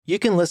You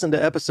can listen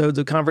to episodes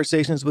of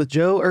Conversations with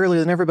Joe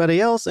earlier than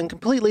everybody else and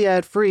completely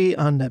ad-free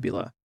on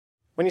Nebula.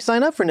 When you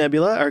sign up for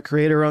Nebula, our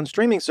creator-owned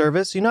streaming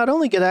service, you not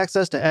only get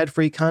access to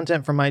ad-free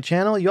content from my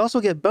channel, you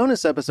also get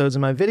bonus episodes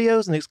of my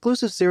videos and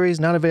exclusive series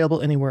not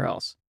available anywhere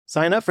else.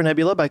 Sign up for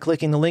Nebula by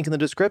clicking the link in the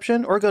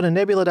description or go to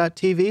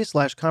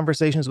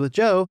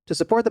nebula.tv/conversationswithjoe to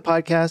support the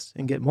podcast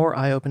and get more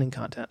eye-opening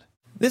content.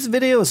 This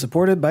video is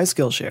supported by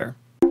Skillshare.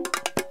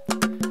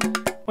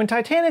 When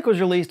Titanic was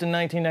released in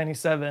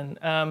 1997,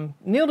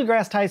 Neil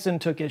deGrasse Tyson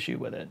took issue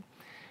with it.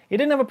 He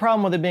didn't have a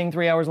problem with it being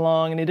 3 hours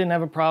long, and he didn't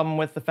have a problem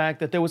with the fact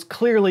that there was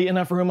clearly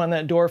enough room on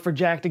that door for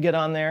Jack to get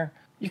on there.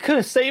 You could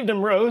have saved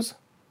him, Rose.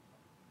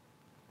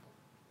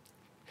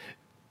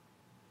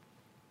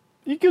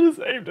 You could have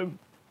saved him.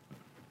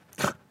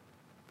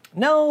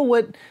 No,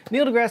 what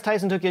Neil deGrasse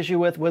Tyson took issue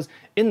with was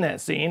in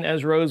that scene,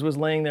 as Rose was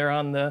laying there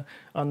on the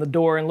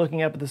door and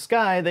looking up at the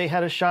sky, they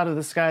had a shot of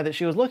the sky that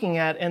she was looking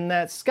at, and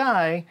that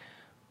sky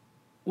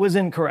was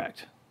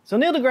incorrect. So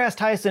Neil deGrasse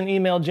Tyson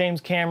emailed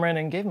James Cameron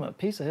and gave him a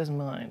piece of his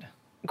mind.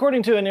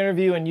 According to an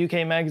interview in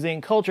UK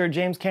magazine Culture,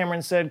 James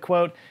Cameron said,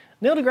 quote,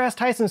 "Neil deGrasse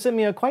Tyson sent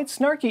me a quite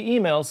snarky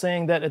email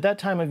saying that at that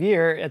time of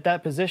year, at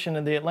that position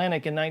in the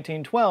Atlantic in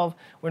 1912,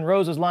 when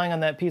Rose was lying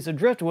on that piece of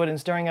driftwood and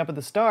staring up at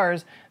the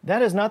stars,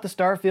 that is not the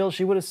star field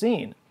she would have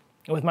seen.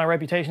 With my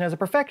reputation as a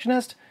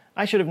perfectionist,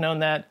 I should have known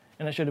that,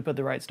 and I should have put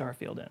the right star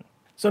field in."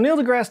 So Neil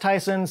deGrasse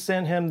Tyson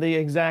sent him the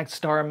exact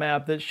star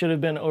map that should have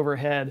been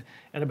overhead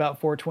at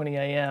about 4:20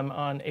 a.m.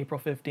 on April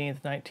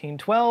 15th,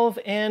 1912,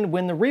 and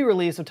when the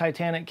re-release of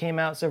Titanic came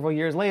out several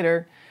years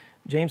later,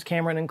 James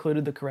Cameron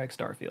included the correct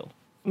star field.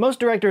 Most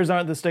directors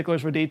aren't the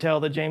sticklers for detail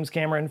that James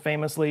Cameron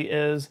famously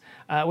is,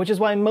 which is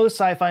why most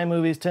sci-fi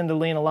movies tend to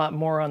lean a lot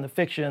more on the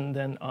fiction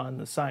than on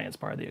the science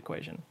part of the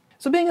equation.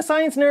 So being a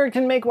science nerd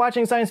can make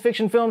watching science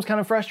fiction films kind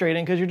of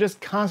frustrating because you're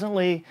just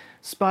constantly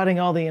spotting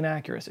all the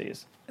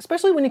inaccuracies.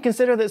 Especially when you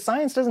consider that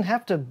science doesn't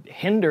have to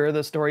hinder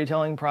the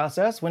storytelling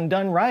process. When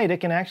done right,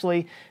 it can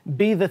actually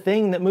be the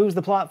thing that moves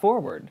the plot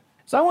forward.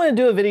 So I want to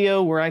do a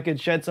video where I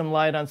could shed some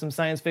light on some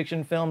science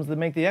fiction films that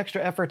make the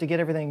extra effort to get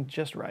everything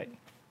just right.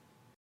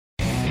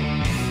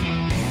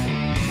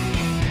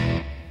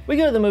 We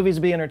go to the movies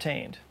to be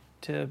entertained,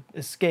 to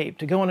escape,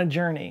 to go on a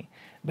journey.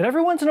 But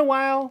every once in a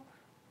while,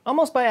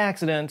 almost by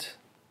accident,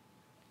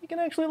 you can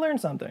actually learn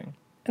something.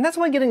 And that's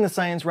why getting the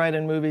science right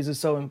in movies is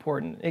so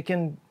important. It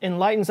can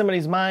enlighten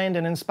somebody's mind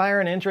and inspire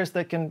an interest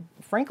that can,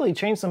 frankly,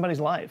 change somebody's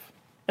life.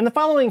 And the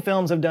following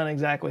films have done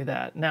exactly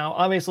that. Now,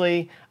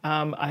 obviously,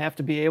 I have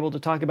to be able to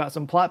talk about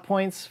some plot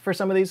points for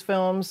some of these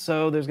films,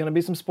 so there's going to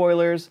be some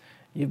spoilers.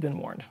 You've been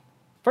warned.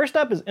 First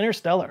up is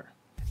Interstellar.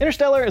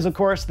 Interstellar is, of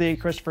course, the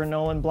Christopher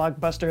Nolan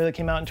blockbuster that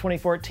came out in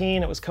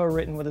 2014. It was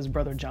co-written with his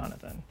brother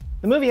Jonathan.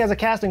 The movie has a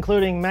cast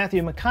including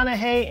Matthew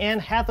McConaughey, Anne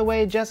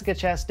Hathaway, Jessica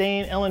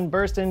Chastain, Ellen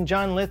Burstyn,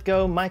 John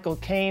Lithgow, Michael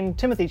Caine,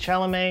 Timothée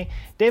Chalamet,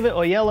 David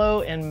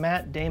Oyelowo, and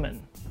Matt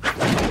Damon.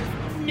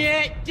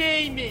 Matt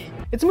Damon!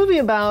 It's a movie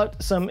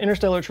about some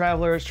interstellar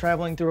travelers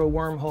traveling through a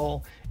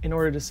wormhole in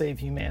order to save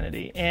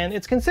humanity. And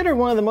it's considered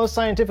one of the most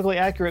scientifically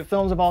accurate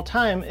films of all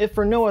time, if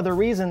for no other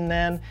reason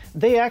than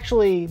they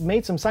actually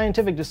made some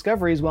scientific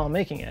discoveries while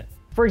making it.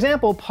 For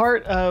example,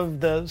 part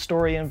of the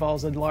story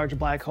involves a large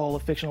black hole, a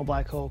fictional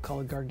black hole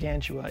called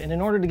Gargantua. And in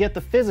order to get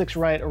the physics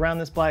right around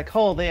this black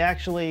hole, they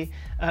actually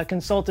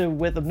consulted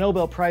with the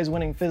Nobel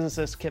Prize-winning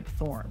physicist Kip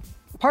Thorne.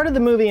 Part of the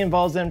movie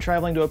involves them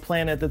traveling to a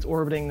planet that's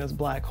orbiting this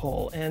black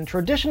hole. And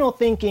traditional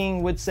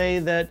thinking would say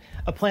that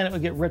a planet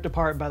would get ripped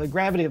apart by the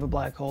gravity of a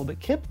black hole, but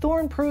Kip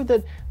Thorne proved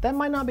that that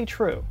might not be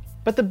true.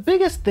 But the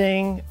biggest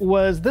thing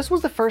was this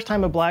was the first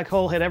time a black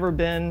hole had ever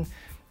been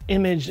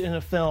imaged in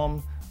a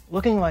film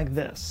looking like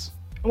this.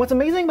 And what's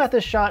amazing about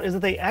this shot is that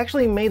they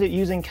actually made it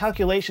using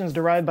calculations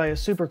derived by a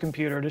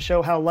supercomputer to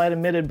show how light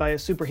emitted by a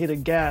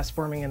superheated gas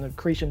forming an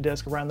accretion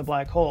disk around the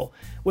black hole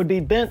would be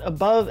bent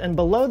above and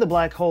below the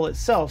black hole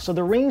itself, so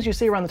the rings you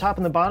see around the top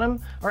and the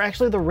bottom are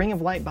actually the ring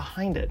of light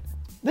behind it.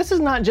 This is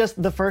not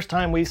just the first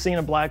time we've seen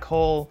a black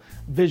hole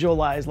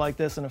visualized like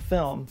this in a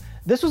film.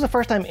 This was the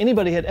first time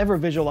anybody had ever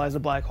visualized a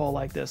black hole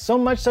like this, so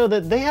much so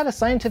that they had a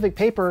scientific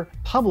paper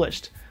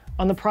published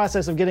on the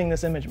process of getting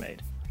this image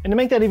made. And to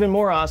make that even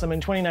more awesome,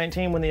 in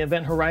 2019, when the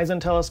Event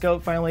Horizon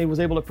Telescope finally was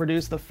able to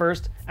produce the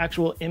first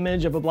actual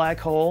image of a black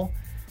hole,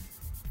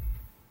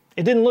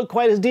 it didn't look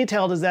quite as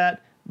detailed as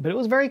that, but it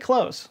was very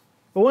close.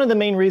 But one of the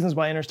main reasons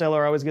why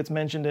Interstellar always gets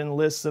mentioned in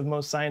lists of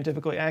most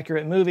scientifically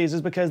accurate movies is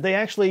because they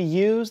actually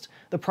used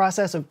the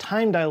process of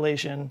time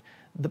dilation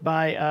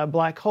by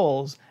black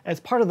holes as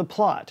part of the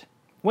plot.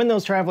 When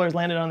those travelers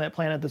landed on that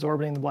planet that's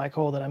orbiting the black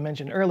hole that I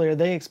mentioned earlier,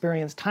 they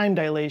experienced time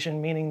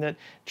dilation, meaning that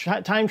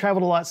time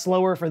traveled a lot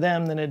slower for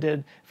them than it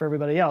did for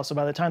everybody else. So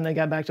by the time they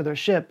got back to their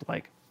ship,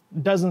 like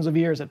dozens of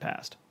years had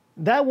passed.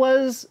 That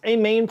was a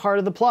main part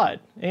of the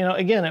plot. You know,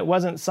 again, it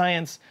wasn't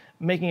science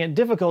making it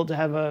difficult to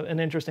have an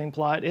interesting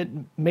plot. It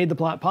made the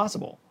plot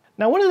possible.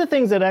 Now, one of the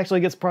things that actually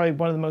gets probably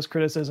one of the most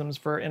criticisms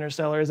for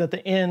Interstellar is at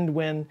the end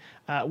when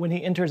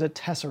he enters a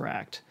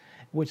tesseract,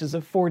 which is a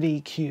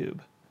 4D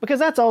cube. Because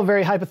that's all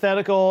very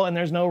hypothetical and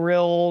there's no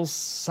real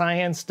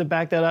science to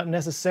back that up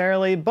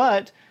necessarily,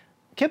 but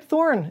Kip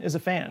Thorne is a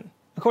fan.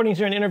 According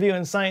to an interview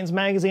in Science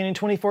magazine in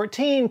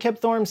 2014, Kip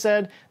Thorne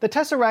said, "The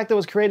Tesseract that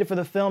was created for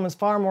the film is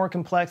far more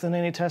complex than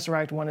any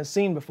Tesseract one has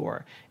seen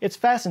before. It's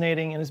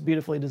fascinating and it's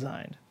beautifully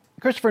designed."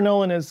 Christopher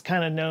Nolan is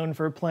kind of known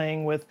for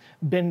playing with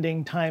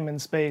bending time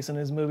and space in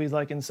his movies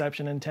like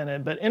Inception and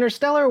Tenet, but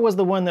Interstellar was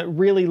the one that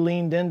really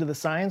leaned into the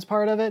science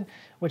part of it,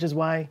 which is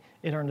why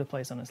it earned a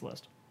place on his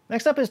list.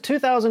 Next up is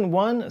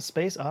 2001: A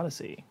Space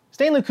Odyssey.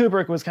 Stanley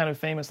Kubrick was kind of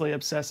famously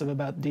obsessive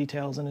about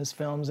details in his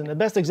films, and the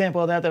best example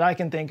of that I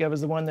can think of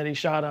is the one that he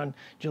shot on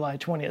July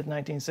 20th,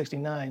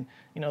 1969.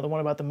 You know, the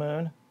one about the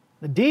moon?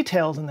 The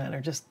details in that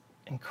are just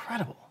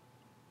incredible.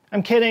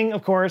 I'm kidding,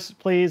 of course,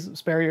 please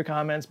spare your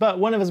comments, but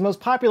one of his most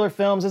popular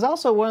films is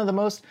also one of the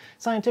most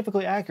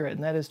scientifically accurate,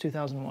 and that is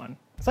 2001.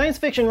 Science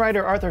fiction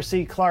writer Arthur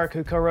C. Clarke,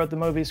 who co-wrote the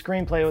movie's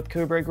screenplay with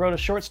Kubrick, wrote a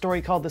short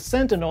story called The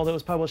Sentinel that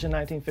was published in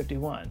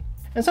 1951.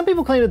 And some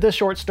people claim that this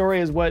short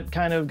story is what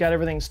kind of got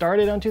everything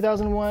started on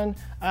 2001,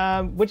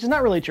 which is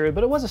not really true,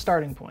 but it was a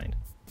starting point.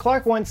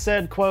 Clarke once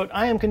said, quote,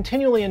 "I am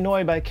continually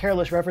annoyed by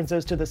careless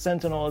references to the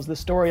Sentinel as the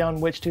story on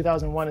which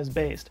 2001 is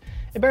based.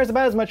 It bears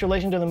about as much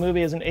relation to the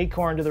movie as an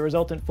acorn to the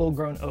resultant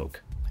full-grown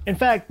oak." In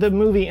fact, the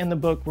movie and the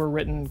book were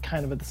written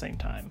kind of at the same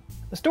time.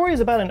 The story is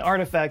about an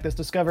artifact that's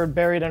discovered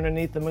buried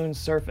underneath the moon's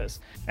surface.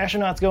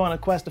 Astronauts go on a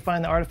quest to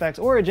find the artifact's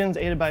origins,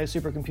 aided by a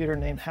supercomputer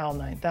named HAL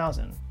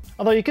 9000.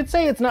 Although you could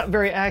say it's not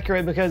very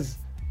accurate because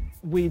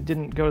we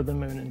didn't go to the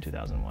moon in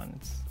 2001.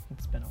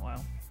 It's been a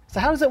while. So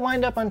how does it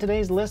wind up on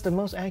today's list of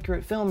most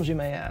accurate films, you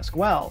may ask?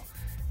 Well,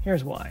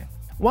 here's why.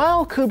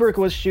 While Kubrick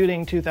was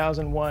shooting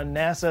 2001,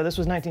 NASA, this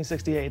was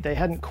 1968, they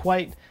hadn't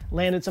quite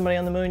landed somebody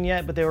on the moon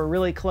yet, but they were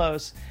really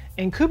close.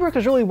 And Kubrick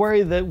was really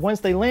worried that once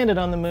they landed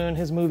on the moon,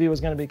 his movie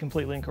was going to be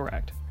completely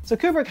incorrect. So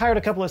Kubrick hired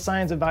a couple of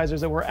science advisors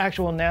that were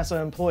actual NASA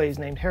employees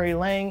named Harry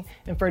Lang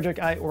and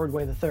Frederick I.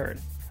 Ordway III.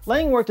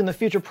 Lang worked in the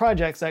Future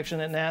Projects section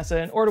at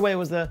NASA, and Ordway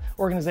was the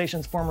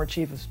organization's former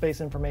chief of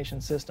space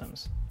information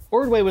systems.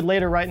 Ordway would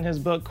later write in his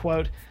book,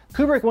 quote,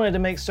 "Kubrick wanted to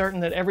make certain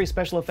that every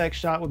special effects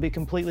shot would be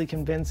completely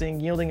convincing,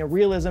 yielding a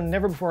realism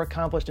never before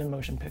accomplished in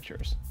motion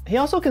pictures." He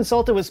also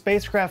consulted with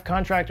spacecraft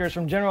contractors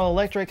from General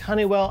Electric,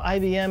 Honeywell,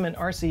 IBM, and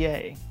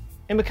RCA.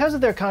 And because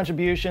of their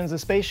contributions, the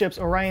spaceships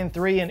Orion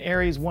 3 and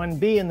Ares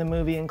 1B in the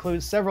movie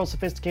include several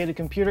sophisticated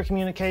computer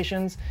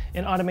communications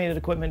and automated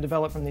equipment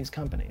developed from these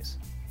companies.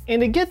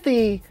 And to get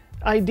the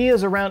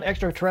ideas around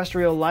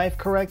extraterrestrial life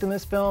correct in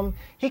this film,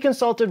 he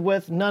consulted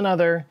with none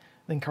other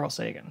than Carl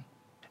Sagan.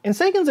 And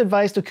Sagan's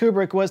advice to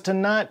Kubrick was to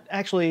not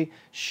actually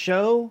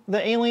show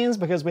the aliens,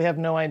 because we have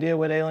no idea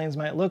what aliens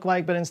might look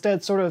like, but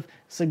instead sort of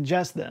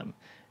suggest them.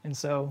 And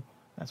so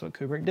that's what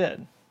Kubrick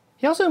did.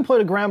 He also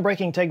employed a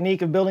groundbreaking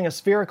technique of building a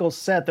spherical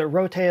set that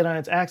rotated on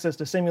its axis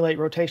to simulate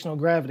rotational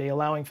gravity,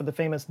 allowing for the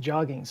famous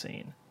jogging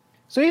scene.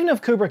 So even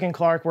if Kubrick and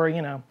Clarke were,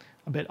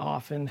 a bit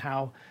off in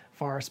how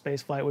far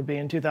spaceflight would be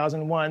in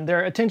 2001,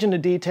 their attention to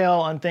detail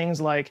on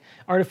things like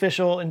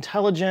artificial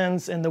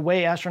intelligence and the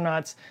way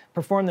astronauts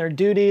perform their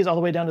duties, all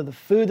the way down to the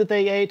food that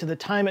they ate, to the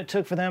time it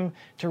took for them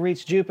to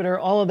reach Jupiter,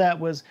 all of that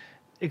was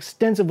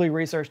extensively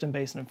researched and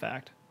based in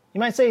fact. You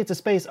might say it's a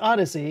space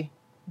odyssey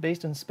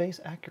based in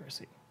space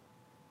accuracy.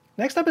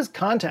 Next up is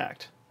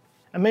Contact.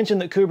 I mentioned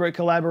that Kubrick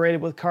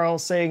collaborated with Carl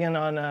Sagan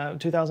on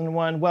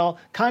 2001. Well,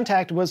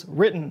 Contact was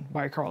written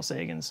by Carl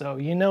Sagan, so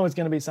you know it's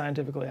going to be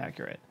scientifically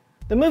accurate.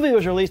 The movie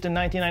was released in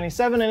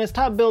 1997, and its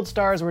top billed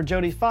stars were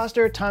Jodie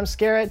Foster, Tom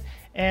Skerritt,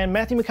 and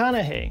Matthew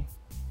McConaughey.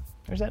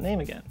 There's that name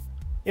again.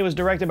 It was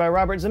directed by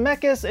Robert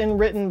Zemeckis and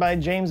written by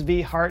James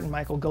V. Hart and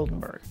Michael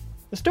Goldenberg.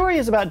 The story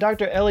is about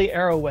Dr. Ellie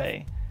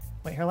Arroway.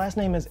 Wait, her last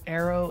name is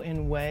Arrow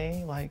in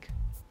Way? Like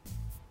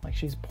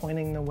she's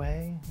pointing the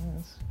way? Yeah,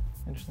 that's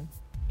interesting.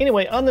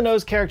 Anyway,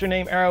 on-the-nose character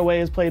named Arroway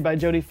is played by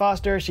Jodie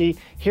Foster. She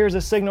hears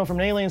a signal from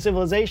an alien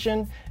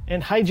civilization,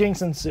 and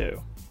hijinks ensue.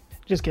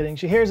 Just kidding.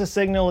 She hears a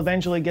signal,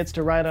 eventually gets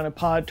to ride on a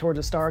pod towards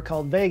a star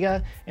called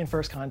Vega, and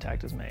first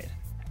contact is made.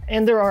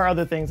 And there are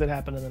other things that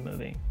happen in the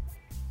movie.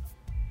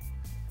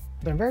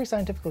 They're very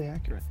scientifically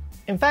accurate.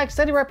 In fact,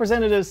 SETI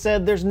representatives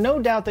said there's no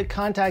doubt that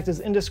Contact is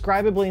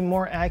indescribably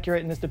more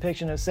accurate in its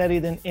depiction of SETI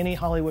than any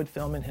Hollywood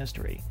film in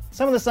history.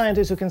 Some of the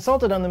scientists who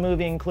consulted on the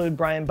movie include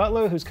Brian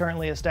Butler, who's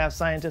currently a staff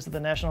scientist at the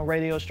National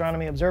Radio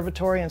Astronomy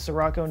Observatory in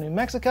Sirocco, New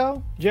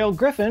Mexico, Gerald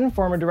Griffin,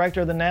 former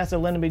director of the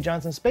NASA Lyndon B.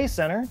 Johnson Space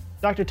Center,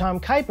 Dr. Tom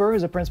Kuiper,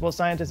 who's a principal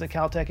scientist at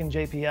Caltech and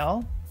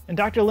JPL, and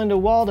Dr. Linda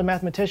Wald, a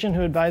mathematician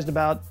who advised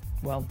about,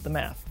 well, the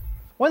math.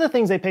 One of the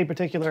things they pay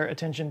particular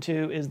attention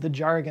to is the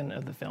jargon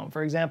of the film.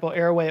 For example,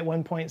 Arroway at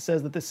one point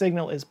says that the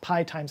signal is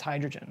pi times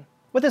hydrogen.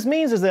 What this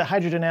means is that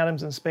hydrogen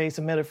atoms in space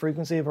emit a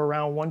frequency of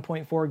around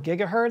 1.4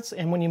 gigahertz,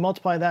 and when you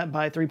multiply that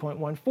by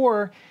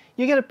 3.14,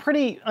 you get a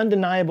pretty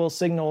undeniable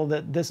signal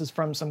that this is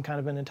from some kind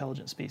of an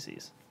intelligent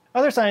species.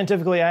 Other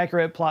scientifically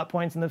accurate plot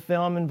points in the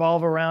film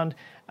involve around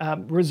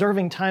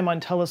reserving time on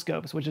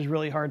telescopes, which is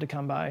really hard to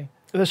come by.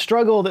 The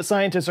struggle that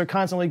scientists are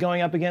constantly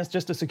going up against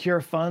just to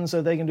secure funds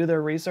so they can do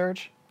their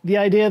research. The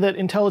idea that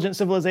intelligent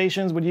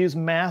civilizations would use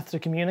math to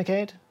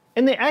communicate.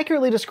 And they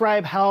accurately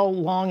describe how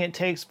long it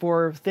takes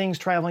for things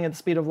traveling at the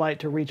speed of light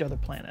to reach other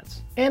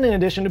planets. And in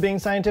addition to being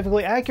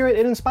scientifically accurate,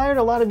 it inspired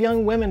a lot of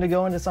young women to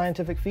go into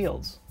scientific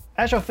fields.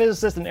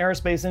 Astrophysicist and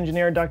aerospace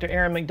engineer Dr.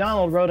 Erin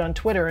McDonald wrote on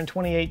Twitter in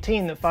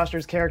 2018 that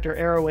Foster's character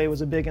Arroway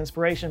was a big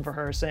inspiration for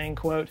her, saying,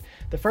 quote,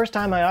 "The first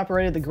time I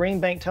operated the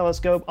Green Bank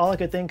telescope, all I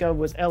could think of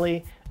was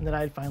Ellie and that I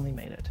had finally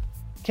made it."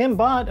 Kim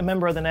Bott, a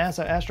member of the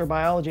NASA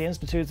Astrobiology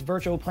Institute's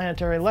Virtual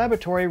Planetary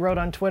Laboratory, wrote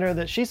on Twitter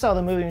that she saw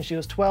the movie when she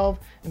was 12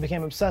 and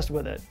became obsessed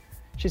with it.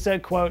 She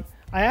said, quote,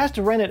 "I asked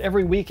to rent it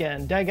every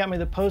weekend. Dad got me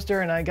the poster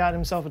and I got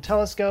himself a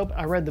telescope.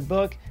 I read the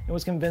book and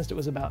was convinced it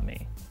was about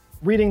me."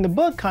 Reading the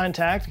book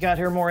Contact got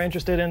her more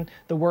interested in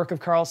the work of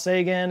Carl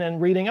Sagan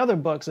and reading other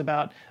books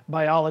about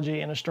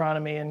biology and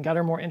astronomy and got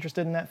her more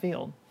interested in that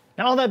field.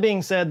 Now, all that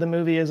being said, the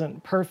movie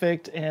isn't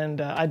perfect,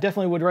 and I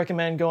definitely would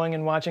recommend going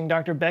and watching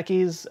Dr.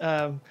 Becky's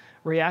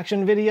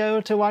reaction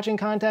video to watching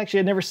Contact. She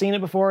had never seen it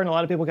before, and a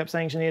lot of people kept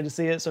saying she needed to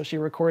see it, so she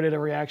recorded a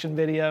reaction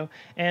video.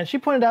 And she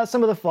pointed out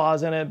some of the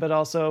flaws in it, but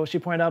also she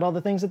pointed out all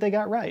the things that they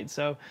got right.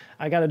 So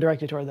I got to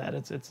direct you toward that.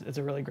 It's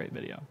a really great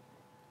video.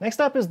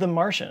 Next up is The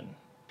Martian.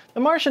 The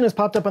Martian has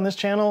popped up on this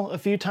channel a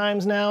few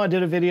times now. I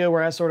did a video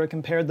where I sort of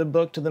compared the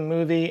book to the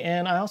movie,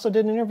 and I also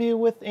did an interview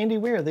with Andy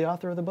Weir, the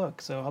author of the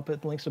book, so I'll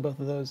put links to both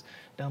of those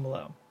down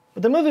below.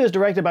 But the movie was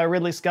directed by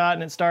Ridley Scott,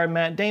 and it starred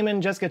Matt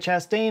Damon, Jessica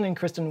Chastain, and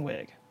Kristen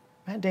Wiig.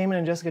 Matt Damon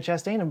and Jessica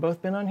Chastain have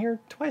both been on here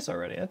twice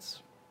already.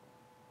 That's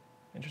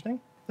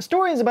interesting. The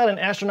story is about an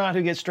astronaut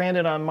who gets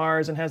stranded on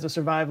Mars and has to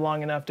survive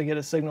long enough to get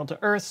a signal to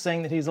Earth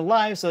saying that he's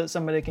alive so that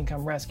somebody can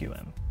come rescue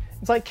him.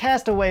 It's like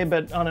Castaway,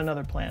 but on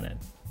another planet.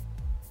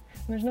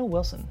 And there's no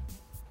Wilson.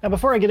 Now,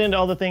 before I get into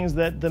all the things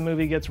that the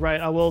movie gets right,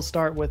 I will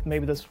start with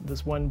maybe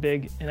this one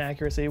big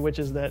inaccuracy, which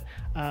is that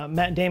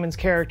Matt Damon's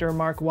character,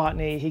 Mark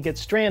Watney, he gets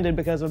stranded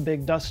because of a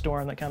big dust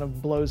storm that kind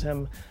of blows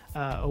him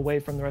away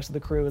from the rest of the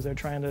crew as they're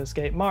trying to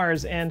escape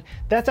Mars. And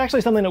that's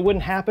actually something that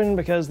wouldn't happen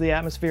because the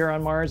atmosphere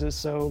on Mars is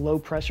so low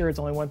pressure. It's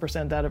only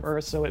 1% that of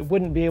Earth, so it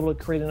wouldn't be able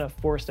to create enough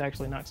force to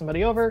actually knock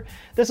somebody over.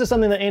 This is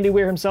something that Andy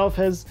Weir himself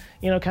has,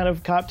 kind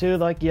of copped to.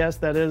 Like, yes,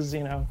 that is,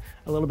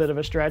 a little bit of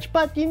a stretch,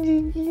 but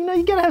you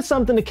gotta have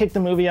something to kick the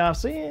movie off,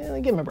 so yeah,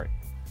 give him a break.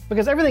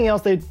 Because everything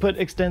else, they put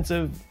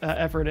extensive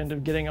effort into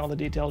getting all the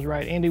details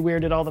right. Andy Weir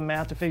did all the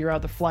math to figure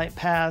out the flight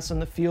paths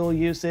and the fuel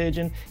usage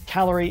and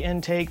calorie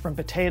intake from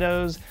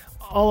potatoes.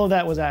 All of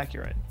that was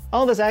accurate.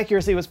 All this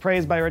accuracy was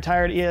praised by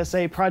retired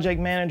ESA project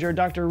manager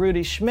Dr.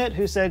 Rudy Schmidt,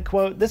 who said,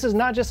 quote, "This is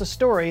not just a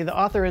story, the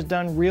author has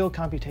done real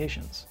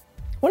computations."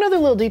 One other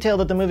little detail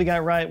that the movie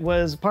got right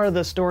was part of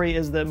the story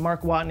is that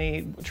Mark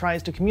Watney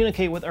tries to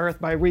communicate with Earth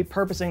by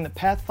repurposing the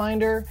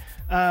Pathfinder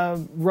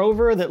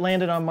rover that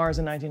landed on Mars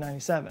in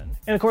 1997.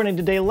 And according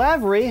to Dale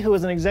Lavery, who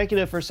is an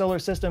executive for solar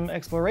system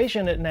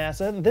exploration at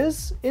NASA,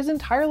 this is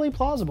entirely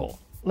plausible.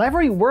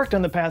 Lavery worked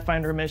on the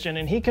Pathfinder mission,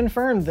 and he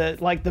confirmed that,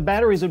 the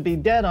batteries would be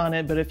dead on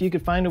it, but if you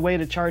could find a way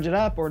to charge it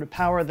up or to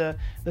power the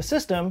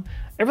system,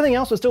 everything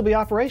else would still be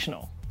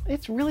operational.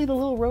 It's really the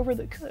little rover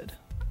that could.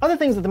 Other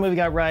things that the movie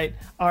got right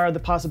are the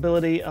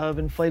possibility of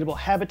inflatable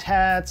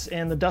habitats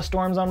and the dust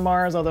storms on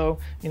Mars, although,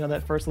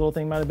 that first little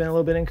thing might have been a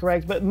little bit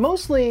incorrect, but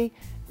mostly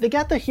they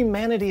got the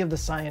humanity of the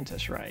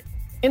scientists right.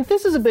 And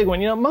this is a big one.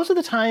 Most of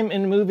the time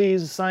in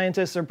movies,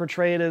 scientists are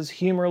portrayed as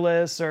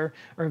humorless or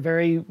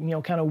very,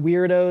 kind of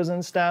weirdos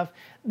and stuff.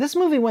 This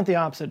movie went the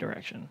opposite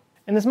direction.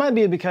 And this might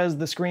be because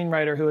the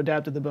screenwriter who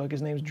adapted the book,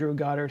 his name's Drew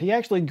Goddard, he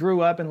actually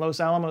grew up in Los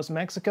Alamos,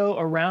 Mexico,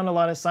 around a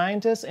lot of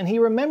scientists, and he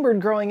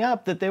remembered growing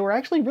up that they were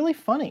actually really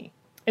funny.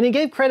 And he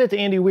gave credit to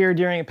Andy Weir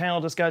during a panel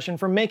discussion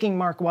for making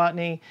Mark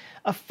Watney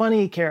a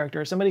funny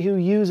character, somebody who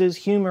uses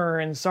humor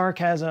and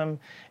sarcasm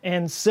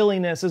and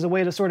silliness as a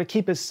way to sort of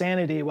keep his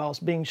sanity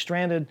whilst being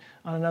stranded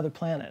on another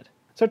planet.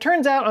 So it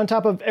turns out, on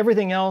top of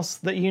everything else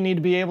that you need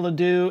to be able to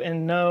do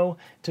and know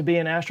to be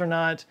an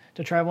astronaut,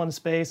 to travel in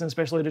space, and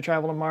especially to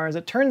travel to Mars,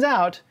 it turns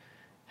out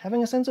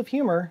having a sense of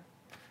humor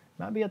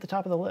might be at the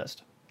top of the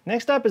list.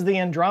 Next up is The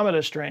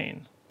Andromeda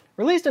Strain.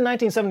 Released in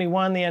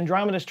 1971, The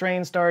Andromeda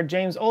Strain starred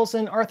James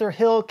Olsen, Arthur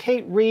Hill,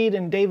 Kate Reed,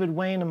 and David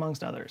Wayne,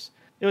 amongst others.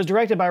 It was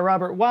directed by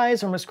Robert Wise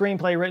from a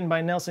screenplay written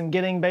by Nelson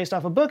Gidding based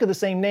off a book of the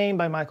same name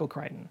by Michael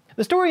Crichton.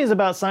 The story is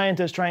about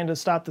scientists trying to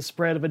stop the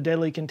spread of a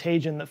deadly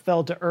contagion that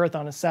fell to Earth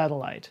on a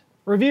satellite.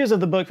 Reviews of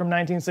the book from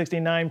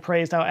 1969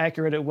 praised how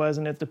accurate it was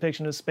in its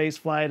depiction of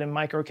spaceflight and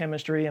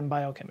microchemistry and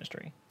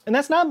biochemistry. And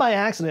that's not by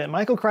accident.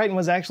 Michael Crichton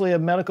was actually a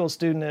medical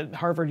student at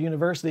Harvard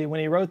University when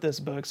he wrote this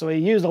book, so he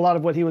used a lot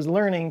of what he was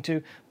learning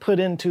to put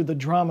into the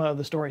drama of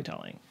the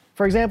storytelling.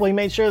 For example, he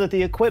made sure that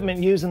the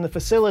equipment used in the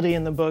facility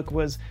in the book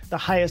was the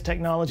highest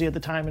technology at the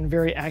time and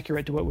very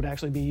accurate to what would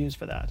actually be used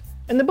for that.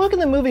 And the book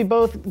and the movie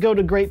both go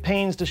to great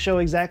pains to show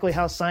exactly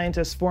how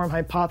scientists form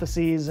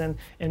hypotheses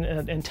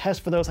and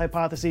test for those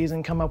hypotheses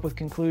and come up with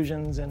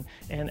conclusions and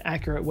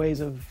accurate ways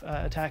of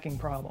attacking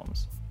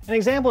problems. An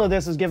example of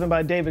this is given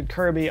by David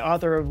Kirby,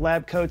 author of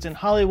Lab Coats in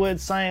Hollywood,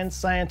 Science,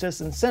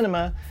 Scientists, and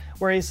Cinema,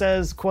 where he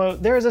says,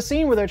 quote, "There is a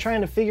scene where they're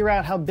trying to figure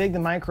out how big the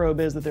microbe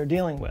is that they're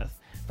dealing with.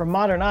 From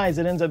modern eyes,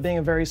 it ends up being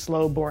a very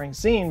slow, boring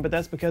scene, but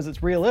that's because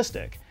it's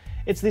realistic.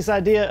 It's this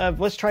idea of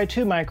let's try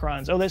 2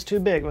 microns, oh that's too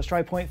big, let's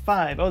try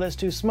 0.5, oh that's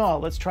too small,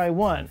 let's try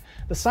 1.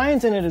 The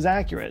science in it is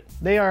accurate.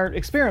 They are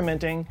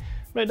experimenting,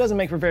 but it doesn't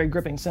make for very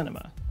gripping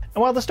cinema.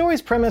 And while the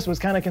story's premise was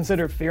kind of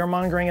considered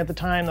fear-mongering at the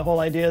time, the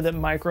whole idea that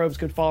microbes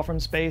could fall from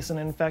space and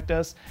infect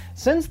us,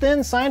 since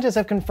then scientists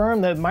have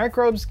confirmed that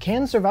microbes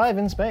can survive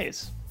in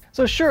space.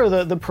 So sure,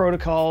 the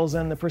protocols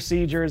and the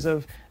procedures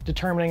of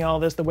determining all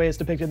this the way it's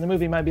depicted in the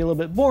movie might be a little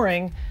bit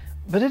boring,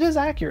 but it is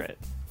accurate.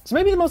 So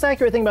maybe the most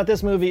accurate thing about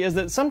this movie is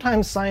that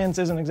sometimes science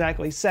isn't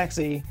exactly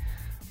sexy,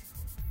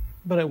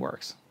 but it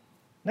works.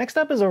 Next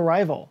up is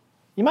Arrival.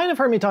 You might have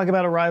heard me talk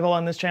about Arrival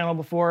on this channel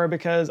before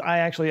because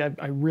I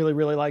really,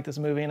 really like this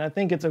movie, and I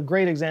think it's a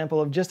great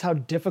example of just how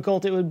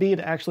difficult it would be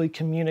to actually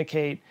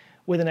communicate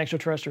with an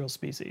extraterrestrial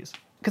species.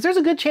 Because there's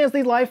a good chance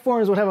these life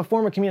forms would have a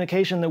form of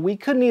communication that we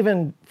couldn't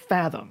even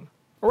fathom.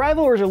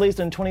 Arrival was released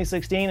in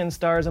 2016 and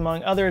stars,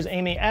 among others,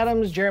 Amy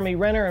Adams, Jeremy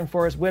Renner, and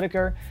Forest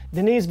Whitaker.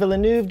 Denis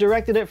Villeneuve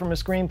directed it from a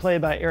screenplay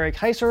by Eric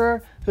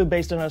Heiserer, who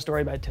based it on a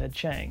story by Ted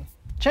Chiang.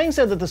 Chiang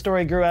said that the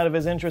story grew out of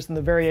his interest in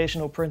the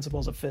variational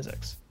principles of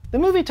physics. The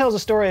movie tells a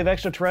story of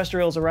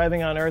extraterrestrials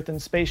arriving on Earth in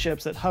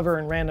spaceships that hover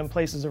in random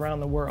places around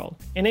the world.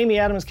 And Amy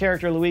Adams'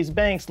 character, Louise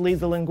Banks,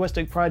 leads the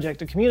linguistic project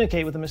to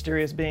communicate with the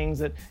mysterious beings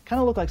that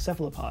kind of look like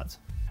cephalopods.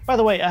 By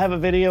the way, I have a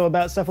video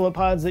about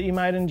cephalopods that you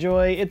might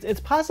enjoy. It's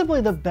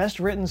possibly the best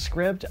written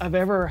script I've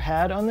ever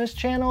had on this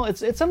channel.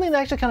 It's something that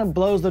actually kind of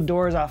blows the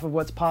doors off of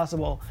what's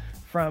possible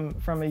from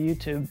a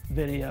YouTube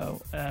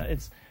video.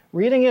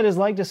 Reading it is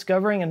like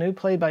discovering a new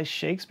play by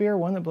Shakespeare,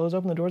 one that blows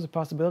open the doors of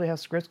possibility how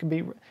scripts could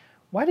be.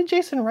 Why did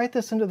Jason write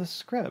this into the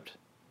script?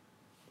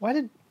 Why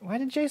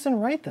did Jason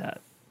write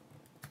that?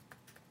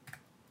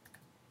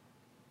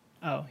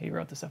 Oh, he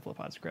wrote the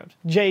cephalopod script.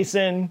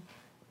 Jason,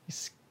 you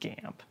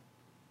scamp.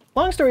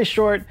 Long story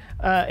short,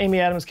 Amy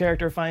Adams'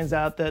 character finds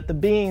out that the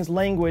being's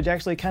language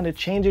actually kind of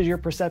changes your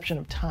perception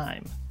of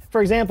time.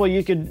 For example,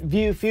 you could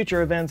view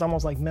future events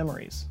almost like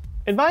memories.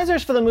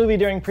 Advisors for the movie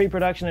during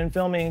pre-production and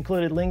filming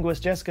included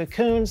linguist Jessica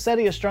Kuhn,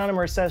 SETI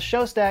astronomer Seth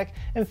Shostak,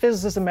 and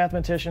physicist and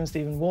mathematician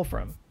Stephen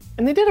Wolfram.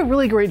 And they did a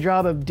really great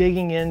job of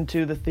digging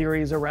into the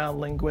theories around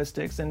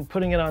linguistics and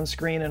putting it on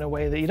screen in a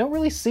way that you don't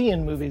really see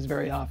in movies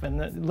very often.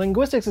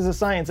 Linguistics is a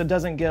science that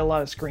doesn't get a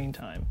lot of screen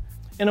time.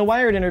 In a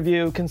Wired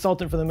interview,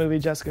 consultant for the movie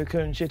Jessica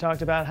Kuhn, she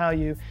talked about how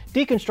you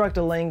deconstruct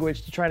a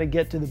language to try to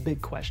get to the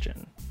big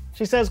question.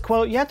 She says,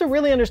 quote, "You have to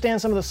really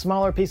understand some of the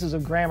smaller pieces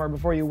of grammar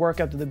before you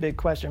work up to the big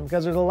question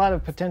because there's a lot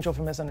of potential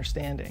for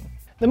misunderstanding."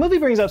 The movie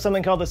brings up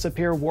something called the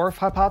Sapir-Whorf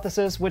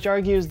hypothesis, which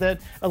argues that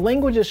a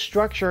language's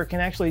structure can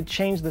actually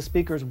change the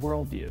speaker's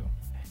worldview.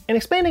 And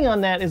expanding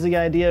on that is the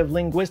idea of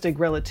linguistic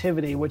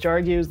relativity, which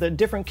argues that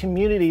different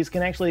communities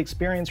can actually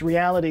experience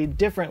reality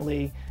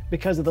differently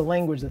because of the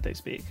language that they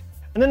speak.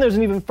 And then there's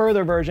an even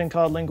further version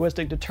called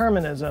linguistic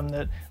determinism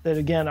that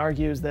again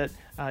argues that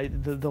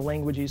the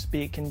language you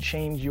speak can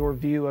change your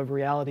view of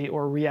reality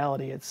or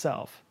reality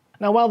itself.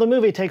 Now, while the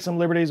movie takes some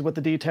liberties with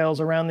the details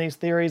around these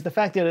theories, the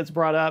fact that it's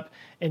brought up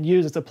and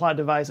used as a plot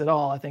device at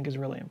all, I think, is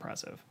really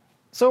impressive.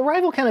 So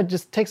Arrival kind of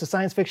just takes a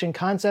science fiction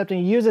concept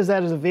and uses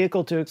that as a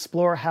vehicle to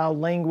explore how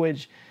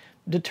language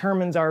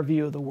determines our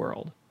view of the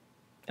world.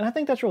 And I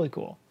think that's really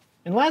cool.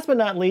 And last but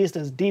not least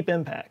is Deep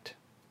Impact.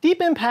 Deep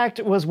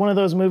Impact was one of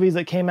those movies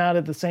that came out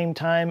at the same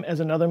time as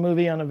another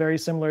movie on a very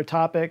similar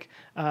topic,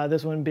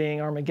 this one being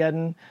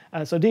Armageddon.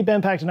 So Deep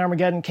Impact and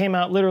Armageddon came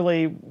out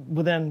literally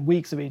within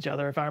weeks of each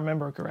other, if I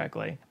remember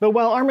correctly. But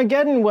while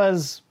Armageddon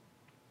was,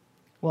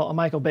 well, a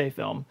Michael Bay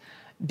film,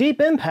 Deep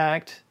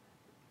Impact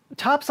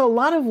tops a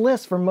lot of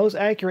lists for most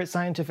accurate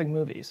scientific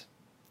movies.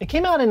 It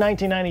came out in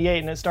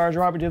 1998 and it stars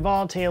Robert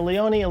Duvall, Téa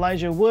Leoni,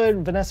 Elijah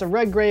Wood, Vanessa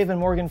Redgrave, and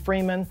Morgan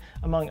Freeman,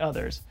 among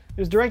others. It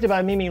was directed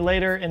by Mimi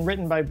Leder and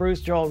written by Bruce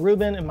Joel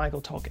Rubin and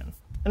Michael Tolkien.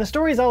 And the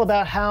story is all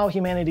about how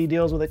humanity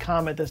deals with a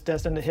comet that's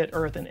destined to hit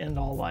Earth and end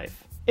all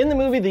life. In the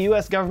movie, the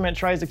US government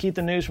tries to keep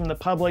the news from the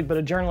public, but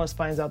a journalist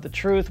finds out the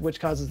truth, which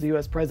causes the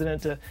US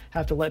president to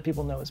have to let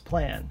people know his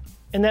plan.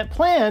 And that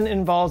plan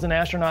involves an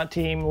astronaut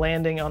team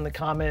landing on the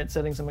comet,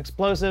 setting some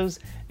explosives,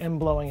 and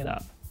blowing it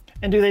up.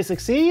 And do they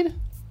succeed?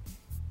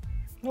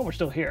 Well, we're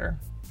still here.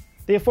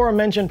 The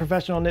aforementioned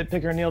professional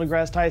nitpicker Neil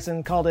deGrasse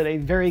Tyson called it a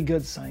very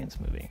good science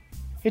movie.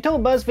 He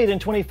told BuzzFeed in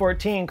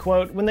 2014,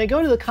 quote, "When they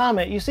go to the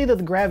comet, you see that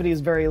the gravity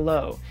is very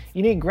low.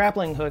 You need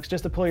grappling hooks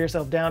just to pull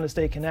yourself down to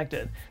stay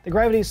connected. The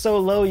gravity is so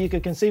low you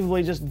could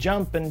conceivably just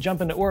jump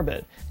into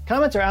orbit.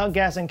 Comets are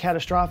outgassing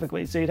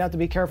catastrophically, so you'd have to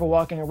be careful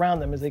walking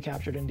around them as they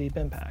captured in Deep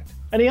Impact."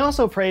 And he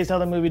also praised how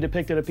the movie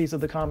depicted a piece of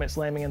the comet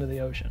slamming into the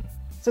ocean.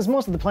 Since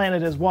most of the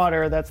planet is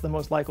water, that's the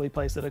most likely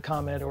place that a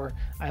comet or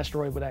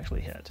asteroid would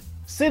actually hit.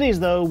 Cities,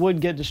 though, would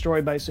get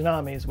destroyed by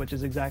tsunamis, which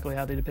is exactly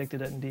how they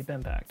depicted it in Deep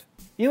Impact.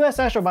 U.S.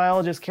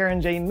 astrobiologist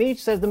Karen J. Meach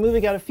says the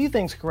movie got a few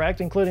things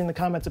correct, including the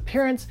comet's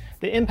appearance,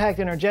 the impact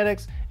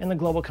energetics, and the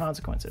global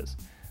consequences.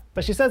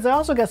 But she says they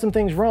also got some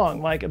things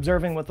wrong, like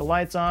observing with the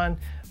lights on,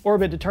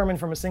 orbit determined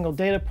from a single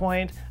data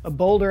point, a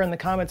boulder in the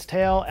comet's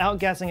tail,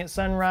 outgassing at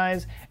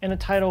sunrise, and a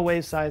tidal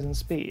wave size and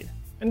speed.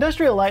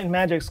 Industrial Light and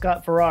Magic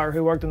Scott Farrar,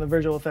 who worked on the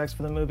visual effects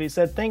for the movie,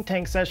 said think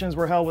tank sessions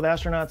were held with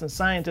astronauts and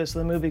scientists so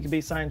the movie could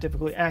be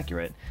scientifically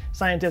accurate.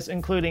 Scientists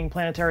including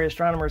planetary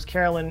astronomers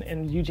Carolyn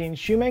and Eugene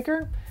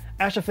Shoemaker,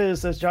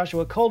 astrophysicist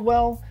Joshua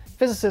Coldwell,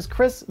 physicist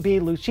Chris B.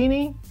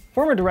 Lucchini,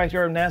 former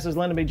director of NASA's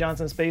Lyndon B.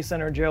 Johnson Space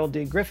Center Gerald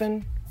D.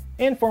 Griffin,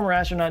 and former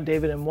astronaut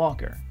David M.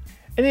 Walker.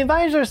 And the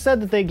advisors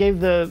said that they gave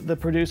the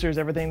producers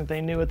everything that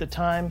they knew at the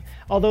time,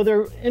 although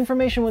their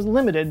information was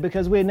limited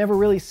because we had never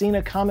really seen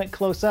a comet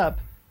close up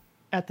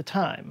at the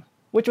time.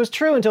 Which was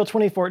true until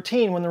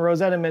 2014 when the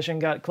Rosetta mission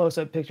got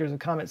close-up pictures of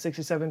Comet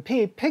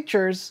 67P,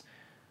 pictures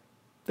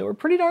that were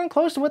pretty darn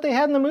close to what they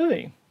had in the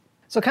movie.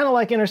 So kind of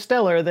like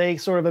Interstellar, they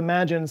sort of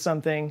imagined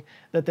something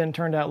that then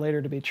turned out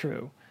later to be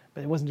true.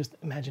 But it wasn't just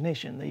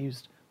imagination, they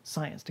used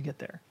science to get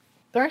there.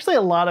 There are actually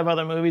a lot of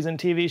other movies and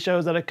TV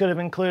shows that I could have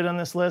included on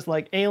this list,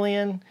 like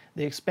Alien,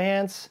 The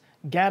Expanse,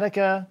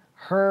 Gattaca,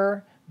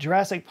 Her,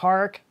 Jurassic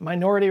Park,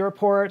 Minority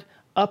Report,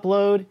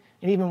 Upload,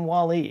 and even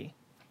WALL-E.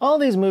 All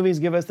these movies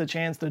give us the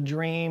chance to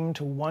dream,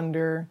 to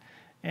wonder,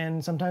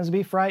 and sometimes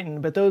be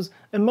frightened, but those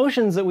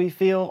emotions that we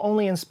feel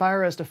only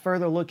inspire us to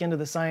further look into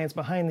the science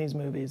behind these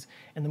movies,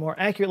 and the more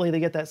accurately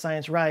they get that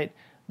science right,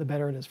 the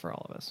better it is for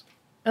all of us.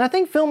 And I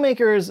think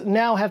filmmakers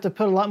now have to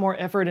put a lot more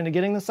effort into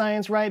getting the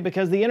science right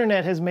because the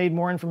internet has made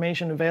more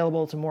information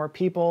available to more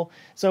people,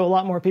 so a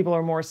lot more people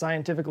are more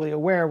scientifically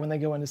aware when they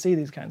go in to see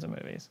these kinds of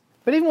movies.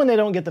 But even when they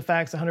don't get the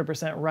facts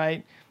 100%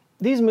 right,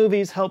 these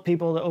movies help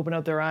people to open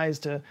up their eyes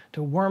to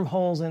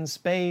wormholes in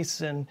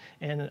space and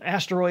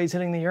asteroids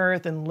hitting the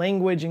Earth and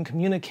language and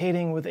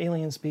communicating with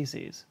alien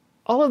species.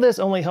 All of this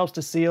only helps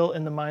to seal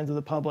in the minds of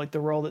the public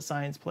the role that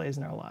science plays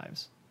in our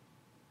lives.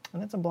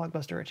 And that's a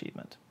blockbuster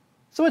achievement.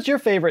 So what's your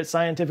favorite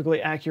scientifically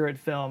accurate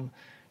film?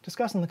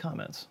 Discuss in the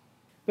comments.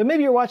 But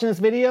maybe you're watching this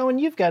video and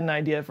you've got an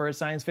idea for a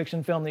science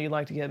fiction film that you'd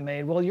like to get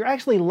made. Well, you're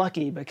actually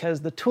lucky because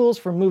the tools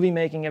for movie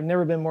making have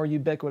never been more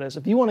ubiquitous.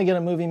 If you want to get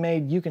a movie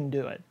made, you can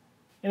do it.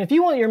 And if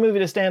you want your movie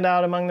to stand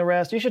out among the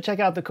rest, you should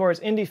check out the course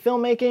Indie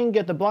Filmmaking,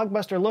 Get the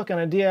Blockbuster Look on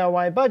a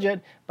DIY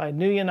Budget by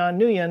Nguyen on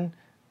Nguyen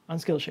on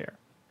Skillshare.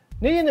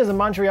 Nguyen is a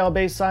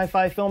Montreal-based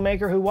sci-fi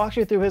filmmaker who walks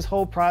you through his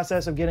whole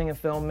process of getting a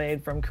film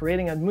made, from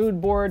creating a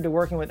mood board to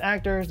working with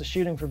actors to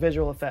shooting for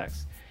visual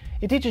effects.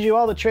 He teaches you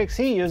all the tricks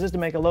he uses to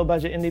make a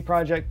low-budget indie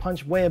project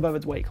punch way above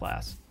its weight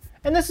class.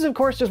 And this is of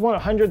course just one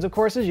of hundreds of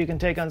courses you can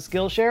take on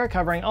Skillshare,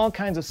 covering all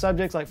kinds of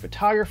subjects like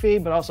photography,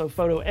 but also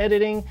photo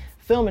editing,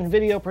 film and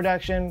video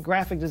production,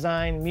 graphic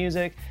design,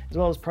 music, as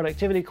well as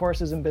productivity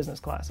courses and business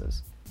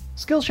classes.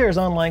 Skillshare's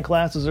online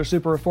classes are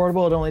super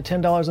affordable at only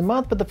 $10 a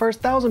month, but the first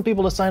 1,000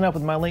 people to sign up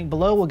with my link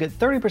below will get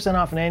 30%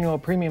 off an annual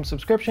premium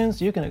subscription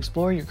so you can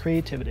explore your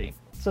creativity.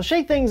 So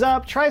shake things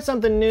up, try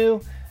something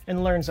new,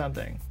 and learn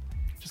something.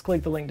 Just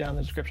click the link down in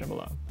the description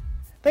below.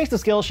 Thanks to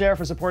Skillshare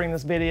for supporting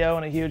this video,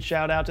 and a huge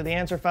shout out to the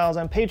Answer Files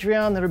on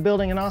Patreon that are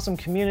building an awesome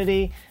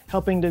community,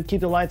 helping to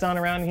keep the lights on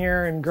around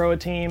here and grow a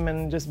team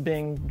and just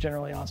being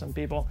generally awesome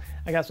people.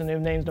 I got some new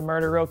names to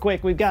murder real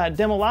quick. We've got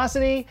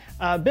Demolocity,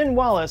 Ben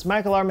Wallace,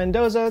 Michael R.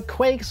 Mendoza,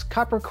 Quakes,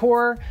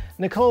 Coppercore,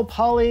 Nicole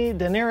Polly,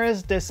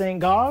 Daenerys de St.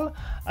 Gall,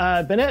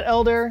 Bennett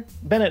Elder,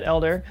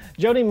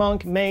 Jody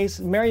Monk, Mace,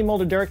 Mary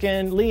Mulder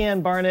Durkin,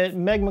 Leanne Barnett,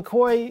 Meg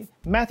McCoy,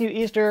 Matthew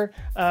Easter,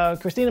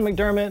 Christina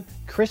McDermott,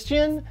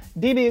 Christian,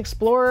 DB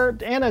Explorer,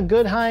 Anna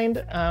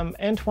Goodhind,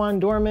 Antoine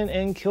Dorman,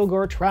 and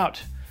Kilgore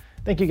Trout.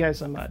 Thank you guys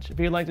so much. If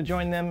you'd like to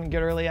join them and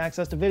get early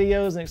access to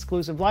videos and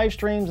exclusive live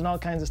streams and all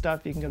kinds of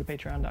stuff, you can go to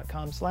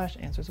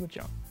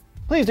patreon.com/answerswithjoe.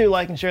 Please do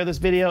like and share this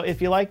video if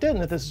you liked it,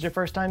 and if this is your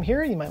first time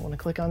here, you might want to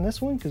click on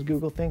this one because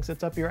Google thinks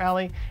it's up your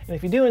alley. And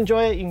if you do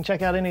enjoy it, you can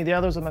check out any of the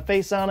others with my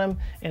face on them.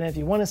 And if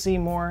you want to see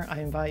more,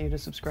 I invite you to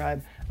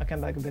subscribe. I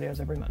come back with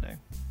videos every Monday.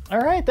 All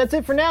right, that's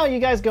it for now. You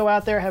guys go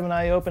out there, have an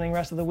eye-opening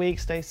rest of the week,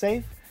 stay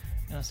safe,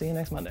 and I'll see you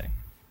next Monday.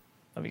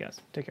 Love you guys.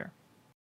 Take care.